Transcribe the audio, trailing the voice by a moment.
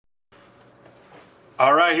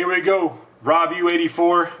All right, here we go.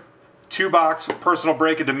 robu84, 2-box personal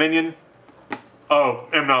break of Dominion. Oh,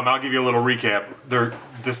 M-Nom, I'll give you a little recap.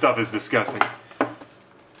 This stuff is disgusting.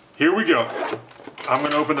 Here we go. I'm going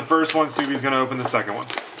to open the first one. Subi's going to open the second one.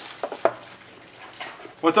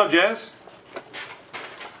 What's up, Jazz?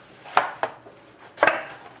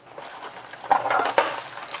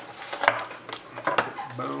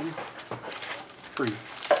 Boom. Pretty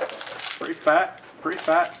fat. Pretty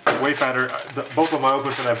fat. Way fatter. Both of them I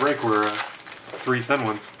opened for that break were 3 thin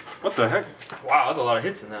ones. What the heck? Wow, that's a lot of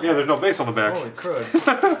hits in that one. Yeah, there's no base on the back. Holy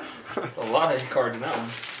crud. A lot of cards in that one.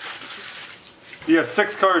 You got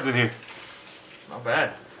 6 cards in here. Not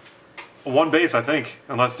bad. 1 base, I think,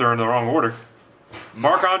 unless they're in the wrong order.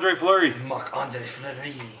 Marc-Andre Fleury. Marc-Andre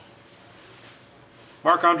Fleury.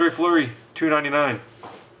 Marc-Andre Fleury, $2.99.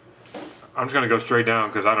 I'm just going to go straight down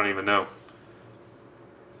because I don't even know.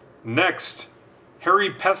 Next,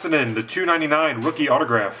 Harry Pessinen, the $2.99 rookie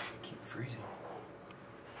autograph. Keep freezing.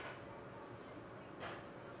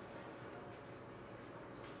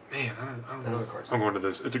 Man, I don't know. I'm going to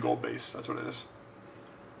this. It's a gold base. That's what it is.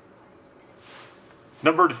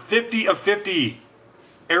 Numbered 50 of 50.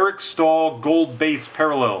 Eric Stahl gold base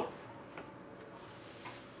parallel.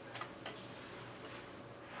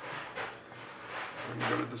 Let me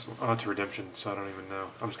go to this one. Oh, it's a redemption, so I don't even know.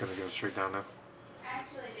 I'm just going to go straight down now.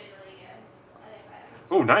 Actually did really good.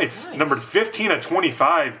 Oh, nice. Numbered 15 of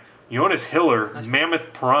 25. Jonas Hiller, nice.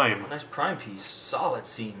 Mammoth Prime. Nice prime piece. Solid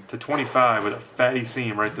seam. To 25 with a fatty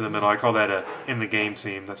seam right through the middle. I call that a in-the-game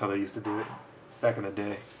seam. That's how they used to do it back in the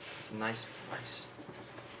day. It's nice. Nice.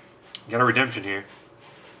 Got a redemption here.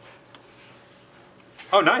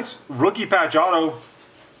 Oh, nice. Rookie patch auto.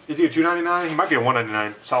 Is he a $2.99? He might be a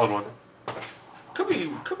 $1.99. Solid one. Could be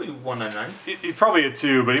 $1.99. He's probably a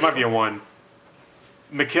 2, but he might be a 1.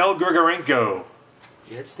 Mikhail Grigorenko.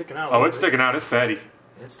 Yeah, it's sticking out. Oh, it's sticking out. It's fatty.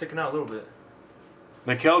 Yeah, it's sticking out a little bit.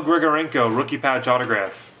 Mikhail Grigorenko, rookie patch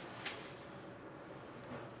autograph.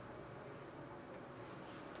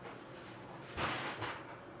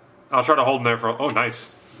 I'll try to hold him there for. Oh,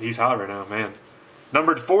 nice. He's hot right now, man.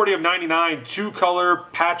 Numbered 40 of 99, 2-color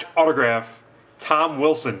patch autograph, Tom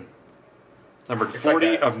Wilson. Numbered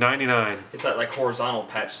 40 of 99. It's that like horizontal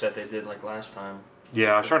patch set they did like last time.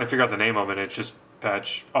 Yeah, I was trying to figure out the name of it. It's just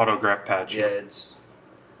patch, autograph patch. Yeah, it's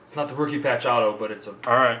not the rookie patch auto, but it's a.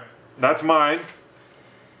 All right, that's mine.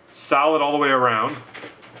 Solid all the way around.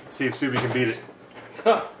 Let's see if Subi can beat it.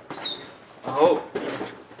 Oh,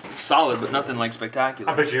 solid, but nothing like spectacular.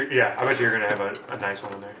 I bet you're gonna have a nice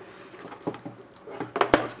one in there.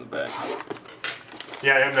 The back.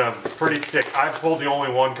 Yeah, and pretty sick. I've pulled the only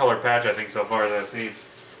 1-color patch I think so far that I've seen.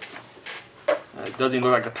 It doesn't even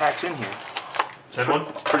look like the pack's in here. That one?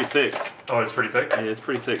 It's pretty thick. Oh, it's pretty thick? Yeah, it's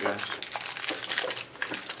pretty thick, guys.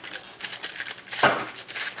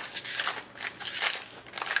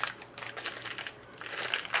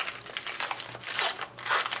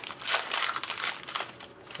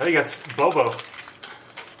 I think that's Bobo.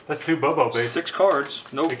 That's 2 Bobo base. 6 cards.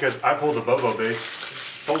 Nope. Because I pulled the Bobo base.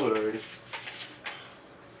 Sold it already.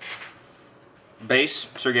 Base,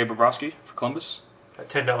 Sergei Bobrovsky for Columbus. That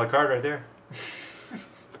 $10 card right there.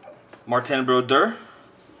 Martin Brodeur,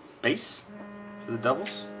 base for the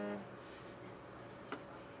Devils.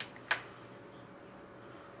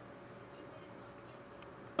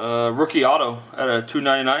 Rookie auto at a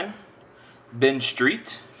 $2.99. Ben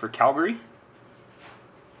Street for Calgary.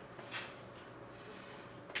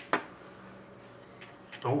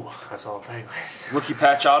 Oh, that's all I'm paying. Rookie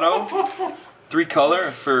patch auto,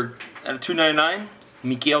 3-color for at a $2.99.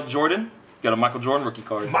 Michael Jordan. Got a Michael Jordan rookie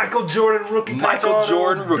card. Michael Jordan rookie patch Michael auto.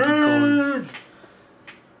 Jordan rookie card.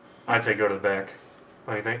 I'd say go to the back.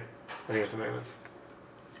 What do you think? I think it's a mammoth.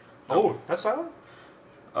 Oh, that's solid.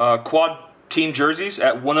 Quad team jerseys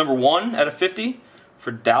at #1 out of 50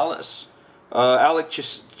 for Dallas. Alec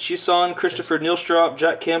Chisson, Christopher Nilstrop,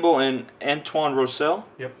 Jack Campbell, and Antoine Roussel.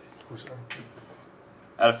 Yep.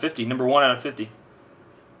 Out of 50, #1 out of 50.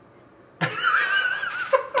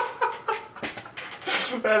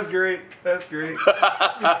 That's great. That's great.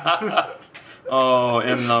 Oh,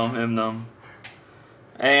 M-Nom.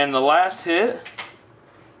 And the last hit.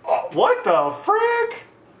 Oh, what the frick?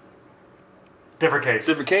 Different case.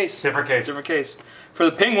 Different case. Different case. Different case. For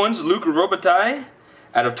the Penguins, Luc Robitaille,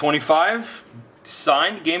 out of 25,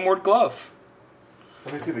 signed Game Ward glove.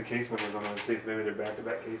 Let me see the case numbers on those. See if maybe they're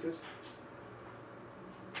back-to-back cases.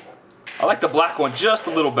 I like the black one just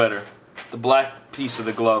a little better. The black piece of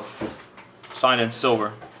the glove, signed in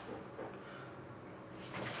silver.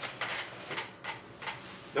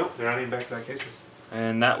 Nope, they're not even back-to-back cases.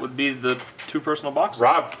 And that would be the 2 personal boxes.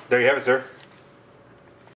 Rob, there you have it, sir.